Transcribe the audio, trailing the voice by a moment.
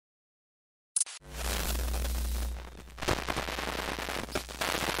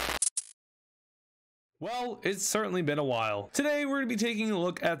Well, it's certainly been a while. Today we're going to be taking a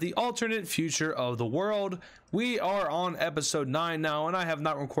look at the alternate future of the world. We are on episode 9 now, and I have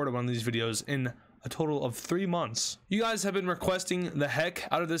not recorded one of these videos in a total of 3 months. You guys have been requesting the heck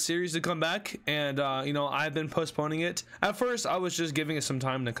out of this series to come back, and I've been postponing it. At first I was just giving it some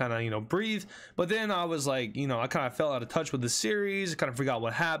time to kind of breathe, but then I was like, I kind of fell out of touch with the series, kind of forgot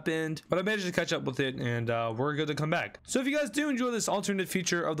what happened, but I managed to catch up with it, and we're good to come back. So if you guys do enjoy this alternate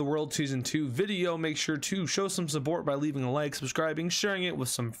future of the world season 2 video, make sure to show some support by leaving a like, subscribing, sharing it with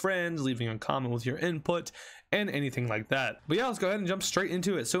some friends, leaving a comment with your input, and anything like that. But yeah, let's go ahead and jump straight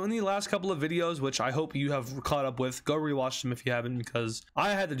into it. So in the last couple of videos, which I hope you have caught up with, go rewatch them if you haven't, because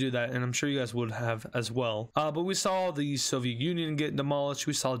I had to do that, and I'm sure you guys would have as well. But we saw the Soviet Union get demolished.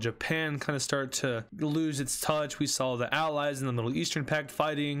 We saw Japan kind of start to lose its touch. We saw the allies in the Middle Eastern Pact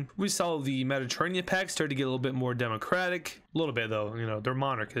fighting. We saw the Mediterranean Pact start to get a little bit more democratic. A little bit though, they're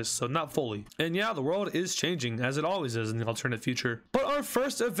monarchists, so not fully. And yeah, the world is changing, as it always is in the alternate future. But our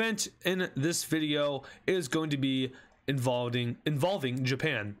first event in this video is going to be involving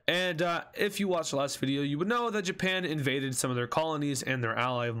Japan. And if you watched the last video, you would know that Japan invaded some of their colonies and their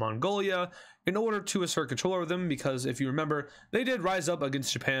ally of Mongolia in order to assert control over them, because if you remember, they did rise up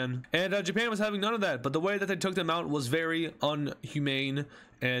against Japan, and Japan was having none of that. But the way that they took them out was very unhumane,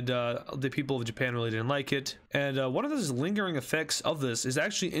 and the people of Japan really didn't like it. And one of those lingering effects of this is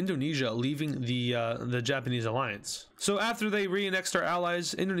actually Indonesia leaving the Japanese alliance. So after they re-annexed our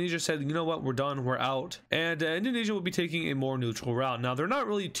allies, Indonesia said, you know what, we're done, we're out. And Indonesia will be taking a more neutral route. Now, they're not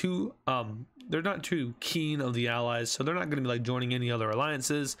really too keen of the allies, so they're not going to be like joining any other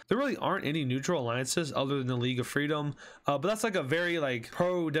alliances. There really aren't any neutral alliances other than the League of Freedom, but that's like a very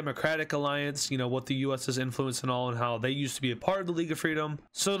pro-democratic alliance, what the US's influence and all, and how they used to be a part of the League of Freedom.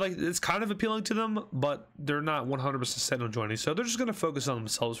 So it's kind of appealing to them, but they're not 100% set on joining, so they're just going to focus on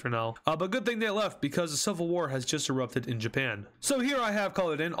themselves for now. But good thing they left, because a civil war has just erupted in Japan. So here I have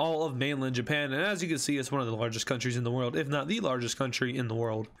colored in all of mainland Japan, and as you can see, it's one of the largest countries in the world, if not the largest country in the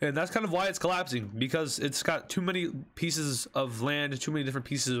world. And that's kind of why it's collapsing, because it's got too many pieces of land, too many different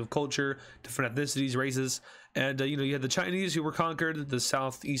pieces of culture, different ethnicities, races. And you had the Chinese who were conquered, the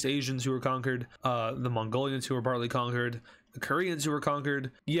Southeast Asians who were conquered, the Mongolians who were partly conquered, the Koreans who were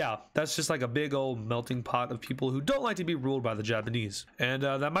conquered. Yeah, that's just like a big old melting pot of people who don't like to be ruled by the Japanese. And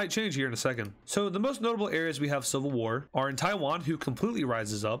that might change here in a second. So the most notable areas we have civil war are in Taiwan, who completely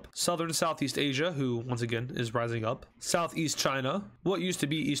rises up, southern Southeast Asia, who once again is rising up, Southeast China, what used to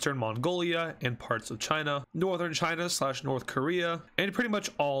be Eastern Mongolia and parts of China, Northern China / North Korea, and pretty much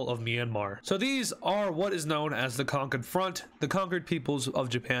all of Myanmar. So these are what is known as the conquered front. The conquered peoples of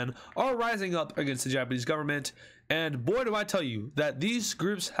Japan are rising up against the Japanese government. And boy, do I tell you that these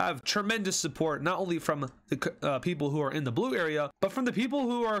groups have tremendous support, not only from the people who are in the blue area, but from the people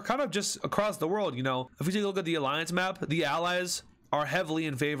who are kind of just across the world. If we take a look at the alliance map, the allies are heavily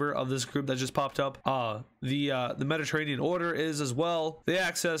in favor of this group that just popped up. The Mediterranean Order is as well. The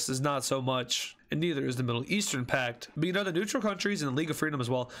Axis is not so much, and neither is the Middle Eastern Pact. But the neutral countries and the League of Freedom as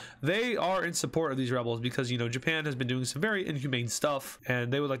well, they are in support of these rebels, because Japan has been doing some very inhumane stuff,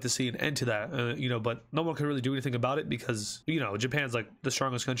 and they would like to see an end to that. But no one can really do anything about it, because Japan's like the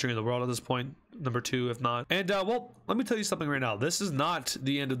strongest country in the world at this point, number 2 if not. And well, let me tell you something right now. This is not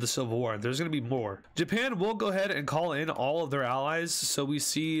the end of the Civil War. There's going to be more. Japan will go ahead and call in all of their allies. So we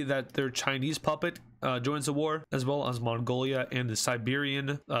see that their Chinese puppet joins the war, as well as Mongolia and the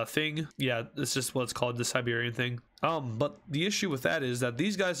Siberian thing. Yeah, it's just what it's called, the Siberian thing. But the issue with that is that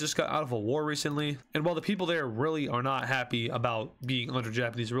these guys just got out of a war recently, and while the people there really are not happy about being under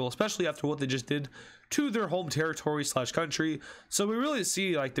Japanese rule, especially after what they just did to their home territory / country, so we really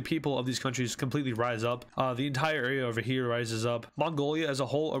see the people of these countries completely rise up. The entire area over here rises up. Mongolia as a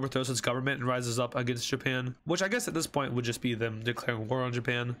whole overthrows its government and rises up against Japan, which I guess at this point would just be them declaring war on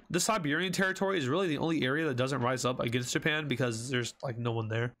Japan. The Siberian territory is really the only area that doesn't rise up against Japan, because there's no one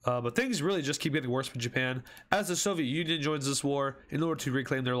there. But things really just keep getting worse for Japan as the Soviet Union joins this war in order to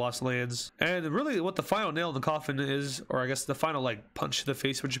reclaim their lost lands. And really what the final nail in the coffin is, or I guess the final punch to the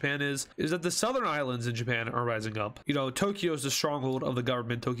face for Japan is that the southern islands in Japan are rising up. Tokyo is the stronghold of the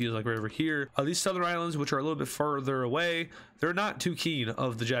government. Tokyo is right over here. These southern islands, which are a little bit further away, they're not too keen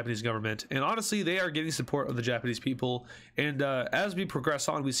of the Japanese government, and honestly they are getting support of the Japanese people. And as we progress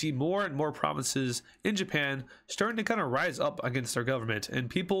on, we see more and more provinces in Japan starting to kind of rise up against their government, and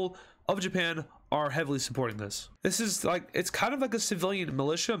people of Japan are heavily supporting this. This is it's kind of like a civilian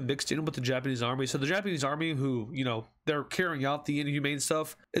militia mixed in with the Japanese army. So the Japanese army, who they're carrying out the inhumane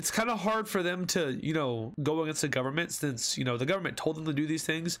stuff, it's kind of hard for them to go against the government, since the government told them to do these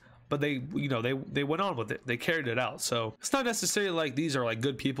things, but they, you know, they went on with it. They carried it out. So it's not necessarily like these are like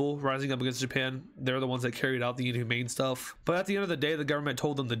good people rising up against Japan. They're the ones that carried out the inhumane stuff. But at the end of the day, the government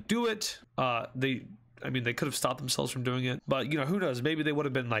told them to do it. I mean, they could have stopped themselves from doing it, but you know, who knows? Maybe they would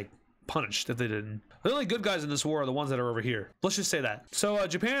have been like punished if they didn't. The only good guys in this war are the ones that are over here. Let's just say that. So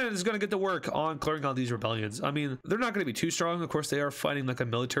Japan is going to get to work on clearing out these rebellions. I mean, they're not going to be too strong. Of course, they are fighting like a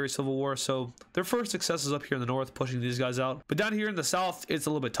military civil war. So their first success is up here in the north, pushing these guys out. But down here in the south, it's a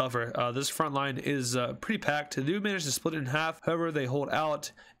little bit tougher. This front line is pretty packed. They do manage to split it in half. However, they hold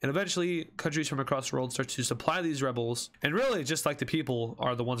out, and eventually countries from across the world start to supply these rebels. And really, just like the people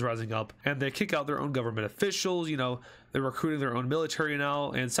are the ones rising up, and they kick out their own government officials. You know, they're recruiting their own military now,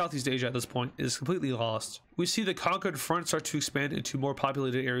 and Southeast Asia at this point is completely lost. We see the conquered front start to expand into more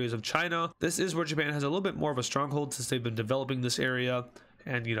populated areas of China. This is where Japan has a little bit more of a stronghold since they've been developing this area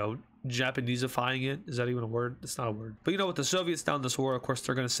and, you know, Japanesifying it. Is that even a word? It's not a word. But you know, with the Soviets down this war, of course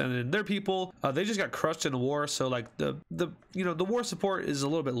they're going to send in their people. They just got crushed in the war, so like the war support is a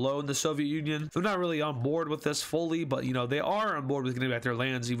little bit low in the Soviet Union. They're not really on board with this fully, but you know, they are on board with getting back their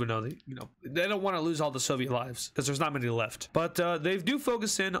lands, even though they don't want to lose all the Soviet lives because there's not many left. But they do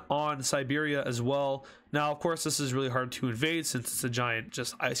focus in on Siberia as well. Now, of course, this is really hard to invade since it's a giant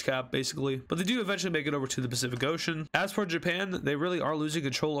just ice cap, basically. But they do eventually make it over to the Pacific Ocean. As for Japan, they really are losing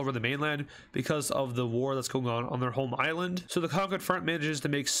control over the mainland because of the war that's going on their home island. So the conquered front manages to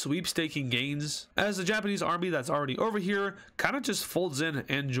make sweepstaking gains, as the Japanese army that's already over here kind of just folds in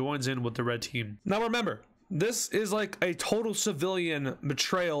and joins in with the red team. Now remember, this is like a total civilian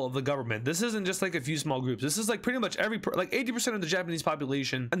betrayal of the government. This isn't just like a few small groups. This is like pretty much like 80% of the Japanese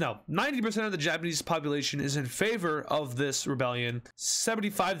population, no, 90% of the Japanese population is in favor of this rebellion.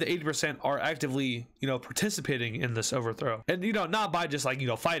 75 to 80% are actively, you know, participating in this overthrow. And, you know, not by just like, you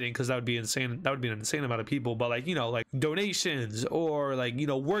know, fighting, because that would be insane. That would be an insane amount of people, but like, you know, like donations or like, you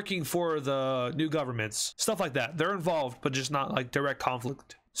know, working for the new governments, stuff like that. They're involved, but just not like direct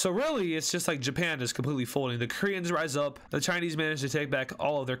conflict. So really, it's just like Japan is completely folding. The Koreans rise up, the Chinese manage to take back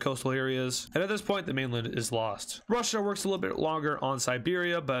all of their coastal areas, and at this point, the mainland is lost. Russia works a little bit longer on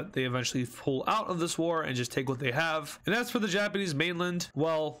Siberia, but they eventually pull out of this war and just take what they have. And as for the Japanese mainland,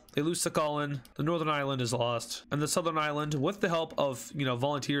 well, they lose Sakhalin, the northern island is lost, and the southern island, with the help of, you know,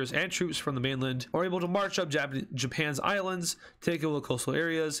 volunteers and troops from the mainland, are able to march up Japan's islands, take over the coastal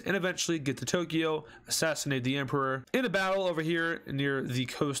areas, and eventually get to Tokyo, assassinate the emperor. In a battle over here near the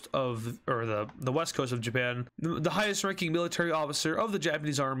coast of, or the west coast of Japan, the highest ranking military officer of the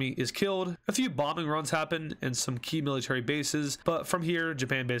Japanese army is killed. A few bombing runs happen in some key military bases, but from here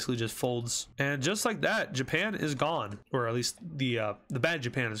Japan basically just folds, and just like that, Japan is gone, or at least the bad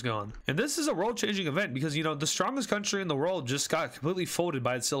Japan is gone. And this is a world-changing event because, you know, the strongest country in the world just got completely folded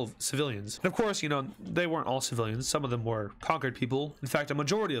by its civilians. And of course, you know, they weren't all civilians. Some of them were conquered people. In fact, a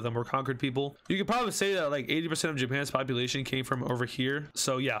majority of them were conquered people. You could probably say that like 80% of Japan's population came from over here.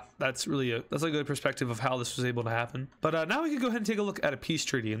 So yeah, that's really a good perspective of how this was able to happen. But now we can go ahead and take a look at a peace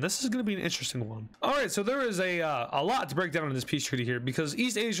treaty, and this is going to be an interesting one. All right, so there is a lot to break down in this peace treaty here, because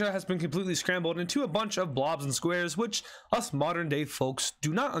East Asia has been completely scrambled into a bunch of blobs and squares, which us modern day folks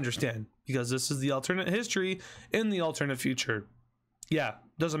do not understand, because this is the alternate history in the alternate future. Yeah,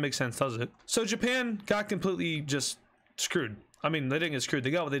 doesn't make sense, does it? So Japan got completely just screwed. I mean, they didn't get screwed,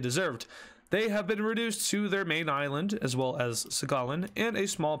 they got what they deserved. They have been reduced to their main island, as well as Sakhalin, and a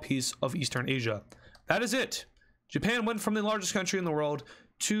small piece of Eastern Asia. That is it. Japan went from the largest country in the world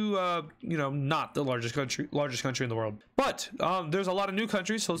to, you know, not the largest country in the world. But there's a lot of new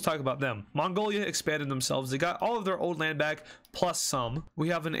countries, so let's talk about them. Mongolia expanded themselves. They got all of their old land back, plus some. We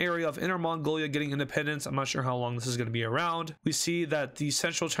have an area of Inner Mongolia getting independence. I'm not sure how long this is going to be around. We see that the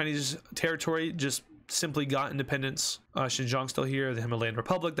Central Chinese territory just simply got independence. Xinjiang still here. The Himalayan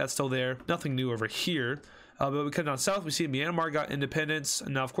Republic, that's still there. Nothing new over here. But we come down south, we see Myanmar got independence.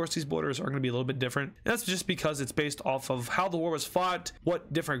 And now, of course, these borders are going to be a little bit different. And that's just because it's based off of how the war was fought,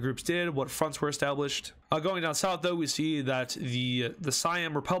 what different groups did, what fronts were established. Going down south, though, we see that the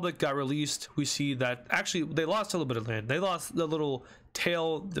Siam Republic got released. We see that actually they lost a little bit of land. They lost the little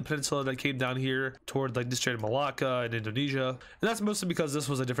tail, the peninsula that came down here toward like the Strait of Malacca and Indonesia. And that's mostly because this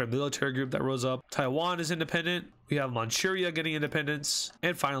was a different military group that rose up. Taiwan is independent. We have Manchuria getting independence,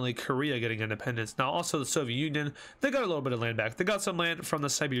 and finally Korea getting independence. Now also the Soviet Union, they got a little bit of land back. They got some land from the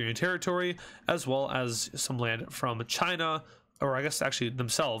Siberian territory, as well as some land from China, or I guess actually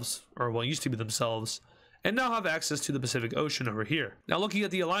themselves, or what used to be themselves, and now have access to the Pacific Ocean over here. Now looking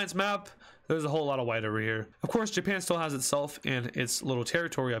at the alliance map, there's a whole lot of white over here. Of course, Japan still has itself and its little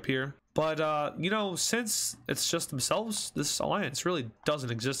territory up here. But, you know, since it's just themselves, this alliance really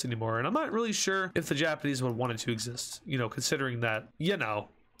doesn't exist anymore. And I'm not really sure if the Japanese would want it to exist, you know, considering that, you know,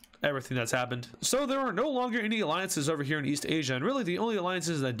 everything that's happened. So there are no longer any alliances over here in East Asia, and really the only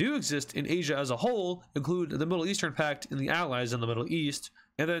alliances that do exist in Asia as a whole include the Middle Eastern Pact and the allies in the Middle East,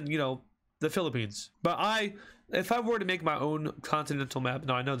 and then, you know, the Philippines. But if I were to make my own continental map,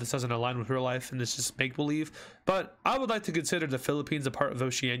 now I know this doesn't align with real life and it's just make-believe, but I would like to consider the Philippines a part of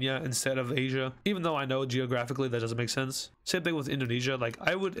Oceania instead of Asia, even though I know geographically that doesn't make sense. Same thing with Indonesia. Like,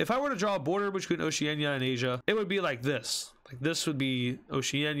 if I were to draw a border between Oceania and Asia, it would be like this. Like, this would be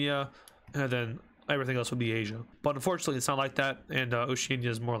Oceania, and then everything else would be Asia. But unfortunately, it's not like that, and Oceania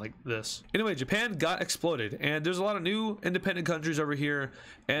is more like this. Anyway, Japan got exploded, and there's a lot of new independent countries over here,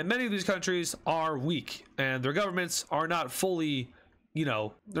 and many of these countries are weak, and their governments are not fully, you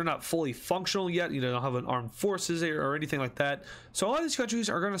know, they're not fully functional yet. You know, they don't have an armed forces or anything like that. So a lot of these countries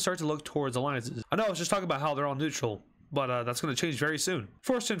are going to start to look towards alliances. I know I was just talking about how they're all neutral, but that's going to change very soon.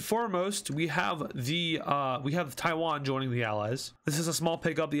 First and foremost, we have Taiwan joining the allies. This is a small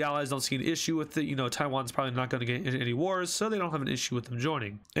pickup. The allies don't see an issue with it. You know, Taiwan's probably not going to get into any wars, so they don't have an issue with them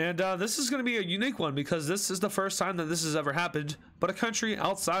joining. And this is going to be a unique one because this is the first time that this has ever happened, but a country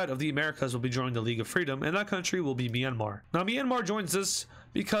outside of the Americas will be joining the League of Freedom, and that country will be Myanmar. Now, Myanmar joins this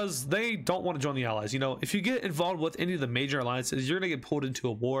because they don't want to join the allies. You know, if you get involved with any of the major alliances, you're gonna get pulled into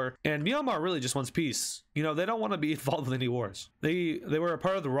a war, and Myanmar really just wants peace. You know, they don't want to be involved with any wars. They were a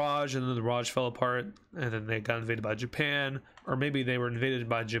part of the Raj, and then the Raj fell apart, and then they got invaded by Japan, or maybe they were invaded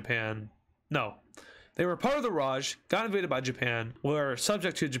by Japan. No, they were part of the Raj, got invaded by Japan, were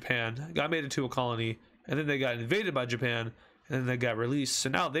subject to Japan, got made into a colony, and then they got invaded by Japan, and then they got released. So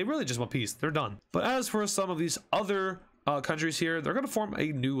now they really just want peace. They're done. But as for some of these other countries here, they're going to form a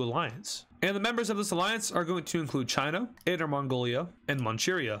new alliance, and the members of this alliance are going to include China, Inner Mongolia, and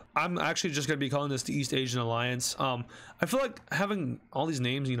Manchuria. I'm actually just going to be calling this the East Asian Alliance. I feel like having all these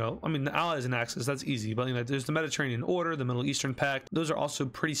names, you know, I mean, the allies and axis, that's easy, but you know, there's the Mediterranean Order, the Middle Eastern Pact. Those are also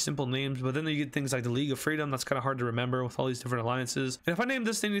pretty simple names, but then you get things like the League of Freedom. That's kind of hard to remember with all these different alliances, and if I name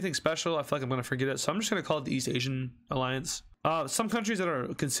this anything special, I feel like I'm going to forget it, so I'm just going to call it the East Asian Alliance. Some countries that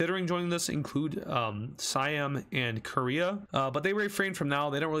are considering joining this include Siam and Korea, but they refrain from now.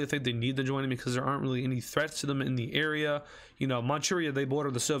 They don't really think they need to join it because there aren't really any threats to them in the area. You know, Manchuria, they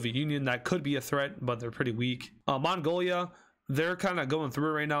border the Soviet Union. That could be a threat, but they're pretty weak. Mongolia, they're kind of going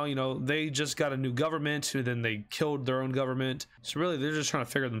through it right now. You know, they just got a new government, and then they killed their own government. So really, they're just trying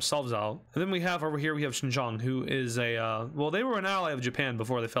to figure themselves out. And then we have over here, we have Xinjiang, who is a, well, they were an ally of Japan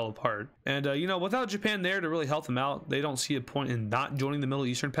before they fell apart. And, you know, without Japan there to really help them out, they don't see a point in not joining the Middle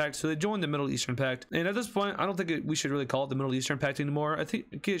Eastern Pact. So they joined the Middle Eastern Pact. And at this point, I don't think we should really call it the Middle Eastern Pact anymore. I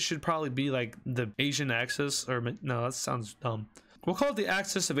think it should probably be like the Asian Axis, or no, that sounds dumb. We'll call it the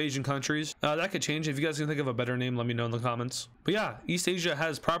Axis of Asian countries. That could change. If you guys can think of a better name, let me know in the comments. But yeah, East Asia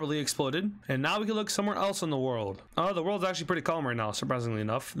has properly exploded, and now we can look somewhere else in the world. The world's actually pretty calm right now, surprisingly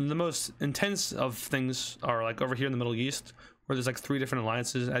enough. And the most intense of things are like over here in the Middle East, where there's like 3 different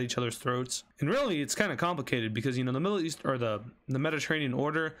alliances at each other's throats. And really, it's kind of complicated because, you know, the Middle East, or the Mediterranean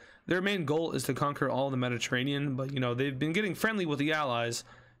Order, their main goal is to conquer all the Mediterranean, but, you know, they've been getting friendly with the allies,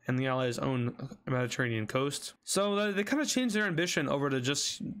 and the allies own Mediterranean coast, so they kind of changed their ambition over to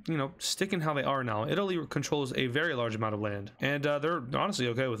just, you know, sticking how they are now. Italy controls a very large amount of land, and they're honestly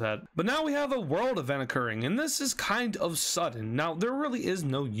okay with that. But now we have a world event occurring, and this is kind of sudden. Now, there really is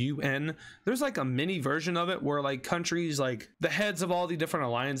no UN. There's like a mini version of it where like countries, like the heads of all the different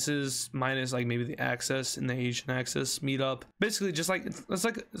alliances minus like maybe the Axis and the Asian Axis meet up, basically just like it's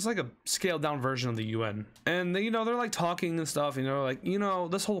like a scaled down version of the UN. And they, you know, they're like talking and stuff, you know, like, you know,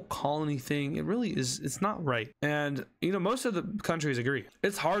 this whole colony thing, it really is, it's not right. And you know, most of the countries agree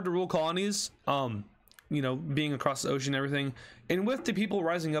it's hard to rule colonies, you know, being across the ocean and everything. And with the people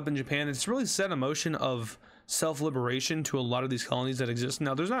rising up in Japan, it's really set a motion of self-liberation to a lot of these colonies that exist.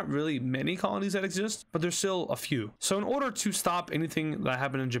 Now, there's not really many colonies that exist, but there's still a few. So in order to stop anything that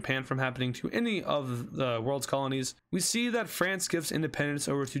happened in Japan from happening to any of the world's colonies, we see that France gives independence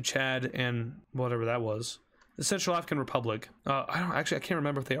over to Chad and whatever that was, the Central African Republic. I can't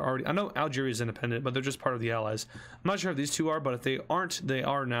remember if they already, I know Algeria is independent, but they're just part of the allies. I'm not sure if these two are, but if they aren't, they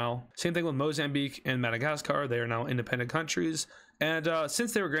are now. Same thing with Mozambique and Madagascar. They are now independent countries. And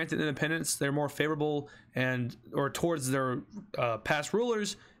since they were granted independence, they're more favorable or towards their past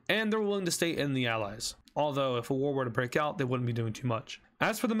rulers, and they're willing to stay in the allies. Although if a war were to break out, they wouldn't be doing too much.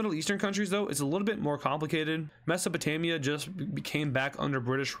 As for the Middle Eastern countries, though, it's a little bit more complicated. Mesopotamia just came back under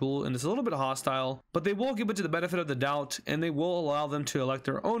British rule, and it's a little bit hostile, but they will give it to the benefit of the doubt, and they will allow them to elect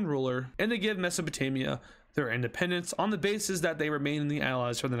their own ruler, and they give Mesopotamia their independence on the basis that they remain in the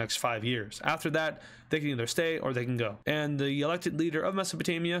allies for the next 5 years. After that, they can either stay or they can go. And the elected leader of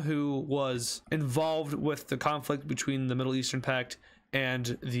Mesopotamia, who was involved with the conflict between the Middle Eastern Pact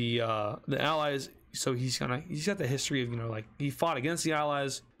and the Allies. So he's got the history of, you know, like he fought against the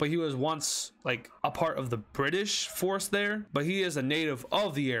Allies, but he was once like a part of the British force there, but he is a native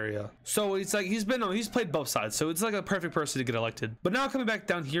of the area. So it's like he's played both sides. So it's like a perfect person to get elected. But now coming back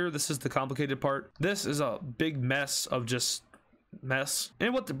down here, this is the complicated part. This is a big mess of just mess.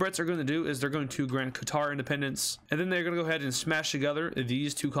 And what the Brits are going to do is they're going to grant Qatar independence, and then they're going to go ahead and smash together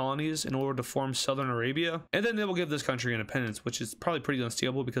these two colonies in order to form Southern Arabia, and then they will give this country independence, which is probably pretty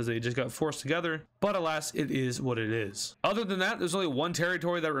unstable because they just got forced together. But alas, it is what it is. Other than that, there's only one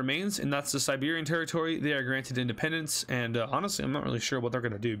territory that remains, and that's the Siberian territory. They are granted independence, and honestly, I'm not really sure what they're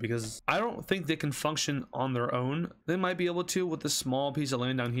going to do, because I don't think they can function on their own. They might be able to with this small piece of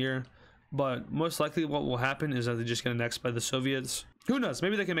land down here, but most likely what will happen is that they just get annexed by the Soviets. Who knows,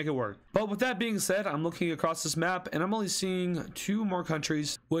 maybe they can make it work. But with that being said, I'm looking across this map and I'm only seeing 2 more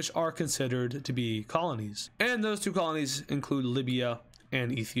countries which are considered to be colonies, and those 2 colonies include Libya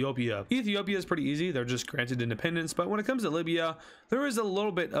and Ethiopia. Ethiopia is pretty easy, they're just granted independence, but when it comes to Libya, there is a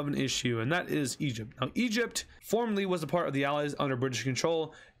little bit of an issue, and that is Egypt. Now, Egypt formerly was a part of the Allies under British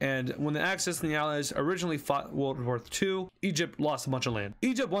control, and when the Axis and the Allies originally fought World War II, Egypt lost a bunch of land.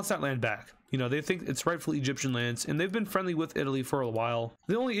 Egypt wants that land back. You know, they think it's rightfully Egyptian lands, and they've been friendly with Italy for a while.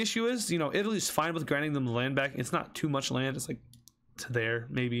 The only issue is, you know, Italy's fine with granting them the land back. It's not too much land, it's like to there,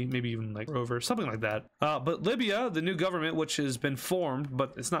 maybe even like over, something like that. But Libya, the new government, which has been formed,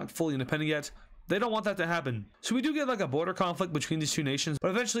 but it's not fully independent yet, they don't want that to happen. So we do get like a border conflict between these 2 nations, but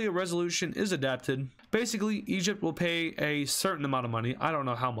eventually a resolution is adapted. Basically, Egypt will pay a certain amount of money, I don't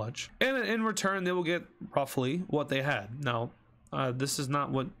know how much, and in return they will get roughly what they had. Now, this is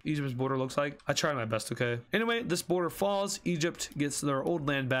not what Egypt's border looks like. I tried my best, okay? Anyway, this border falls, Egypt gets their old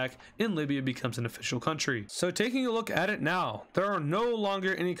land back, and Libya becomes an official country. So taking a look at it now, there are no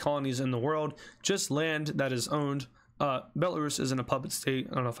longer any colonies in the world, just land that is owned. Belarus isn't a puppet state.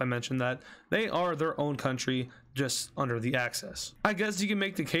 I don't know if I mentioned that. They are their own country, just under the Axis. I guess you can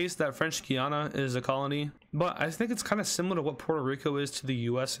make the case that French Guiana is a colony, but I think it's kind of similar to what Puerto Rico is to the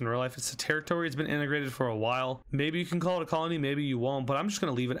US in real life. It's a territory, it's been integrated for a while. Maybe you can call it a colony, maybe you won't, but I'm just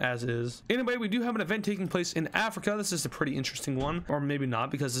gonna leave it as is. Anyway, we do have an event taking place in Africa. This is a pretty interesting one, or maybe not,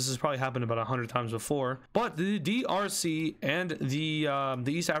 because this has probably happened about 100 times before. But the DRC and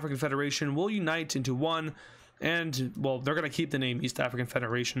the East African Federation will unite into one. And, well, they're going to keep the name East African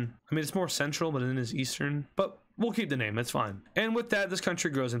Federation. I mean, it's more central, but it is Eastern. But we'll keep the name. It's fine. And with that, this country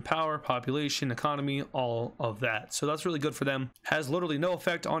grows in power, population, economy, all of that. So that's really good for them. Has literally no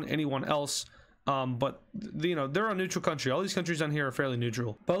effect on anyone else. But, you know, they're a neutral country. All these countries down here are fairly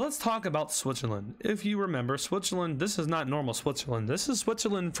neutral. But let's talk about Switzerland. If you remember, Switzerland, this is not normal Switzerland. This is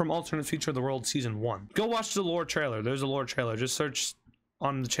Switzerland from Alternate Future of the World Season 1. Go watch the lore trailer. There's a lore trailer. Just search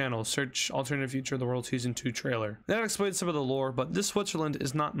on the channel, search Alternate Future of the World Season 2 trailer. That explains some of the lore, but this Switzerland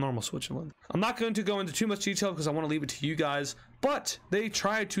is not normal Switzerland. I'm not going to go into too much detail because I want to leave it to you guys, but they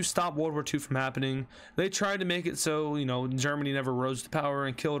tried to stop World War II from happening. They tried to make it so, you know, Germany never rose to power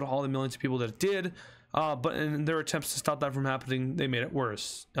and killed all the millions of people that it did. But in their attempts to stop that from happening, they made it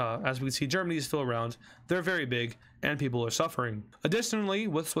worse. As we can see, Germany is still around. They're very big, and people are suffering. Additionally,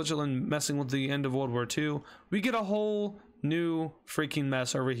 with Switzerland messing with the end of World War II, we get a whole new freaking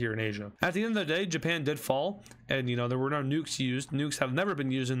mess over here in Asia. At the end of the day, Japan did fall, and you know, there were no nukes used. Nukes have never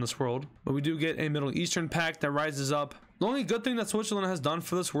been used in this world, but we do get a Middle Eastern pact that rises up. The only good thing that Switzerland has done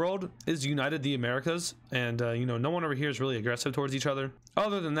for this world is united the Americas, and you know, no one over here is really aggressive towards each other.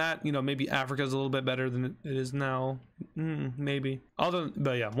 Other than that, you know, maybe Africa is a little bit better than it is now. Maybe.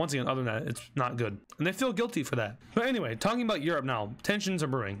 But yeah, once again, other than that, it's not good, and they feel guilty for that. But anyway, talking about Europe now, tensions are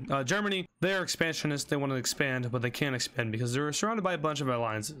brewing. Germany, they're expansionists. They want to expand, but they can't expand because they're surrounded by a bunch of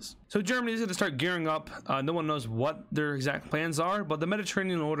alliances. So Germany is going to start gearing up. No one knows what their exact plans are, but the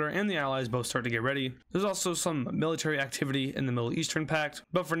Mediterranean Order and the Allies both start to get ready. There's also some military activity in the Middle Eastern Pact,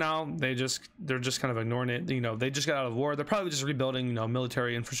 but for now, they're just kind of ignoring it. You know, they just got out of war. They're probably just rebuilding, you know,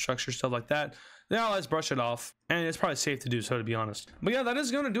 military infrastructure, stuff like that. The Allies brush it off, and it's probably safe to do so, to be honest. But yeah, that is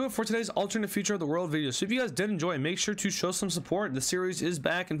going to do it for today's Alternate Future of the World video. So if you guys did enjoy, make sure to show some support. The series is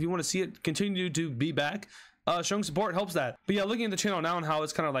back, and if you want to see it continue to be back, showing support helps that. But yeah, looking at the channel now and how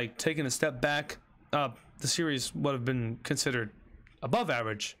it's kind of like taking a step back, the series would have been considered above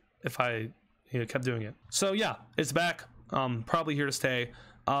average if I kept doing it. So yeah, it's back, probably here to stay.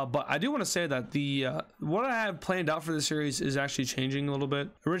 But I do want to say that the what I have planned out for this series is actually changing a little bit.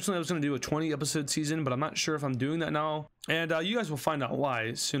 Originally, I was going to do a 20 episode season, but I'm not sure if I'm doing that now. And you guys will find out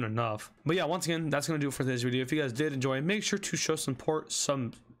why soon enough. But yeah, once again, that's going to do it for today's video. If you guys did enjoy, make sure to show support.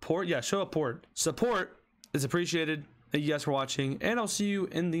 Support is appreciated. Thank you guys for watching, and I'll see you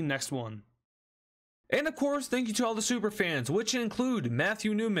in the next one. And of course, thank you to all the super fans, which include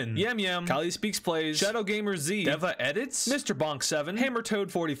Matthew Newman, Yam Yam, Kylie Speaks Plays, Shadow Gamer Z, Deva Edits, Mr. Bonk 7, Hammer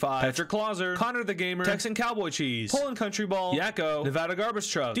Toad 45, Patrick Clauser, Connor the Gamer, Texan Cowboy Cheese, Poland Country Ball, Yakko, Nevada Garbage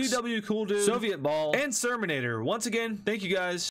Trucks, DW Cool Dude, Soviet Ball, and Serminator. Once again, thank you guys.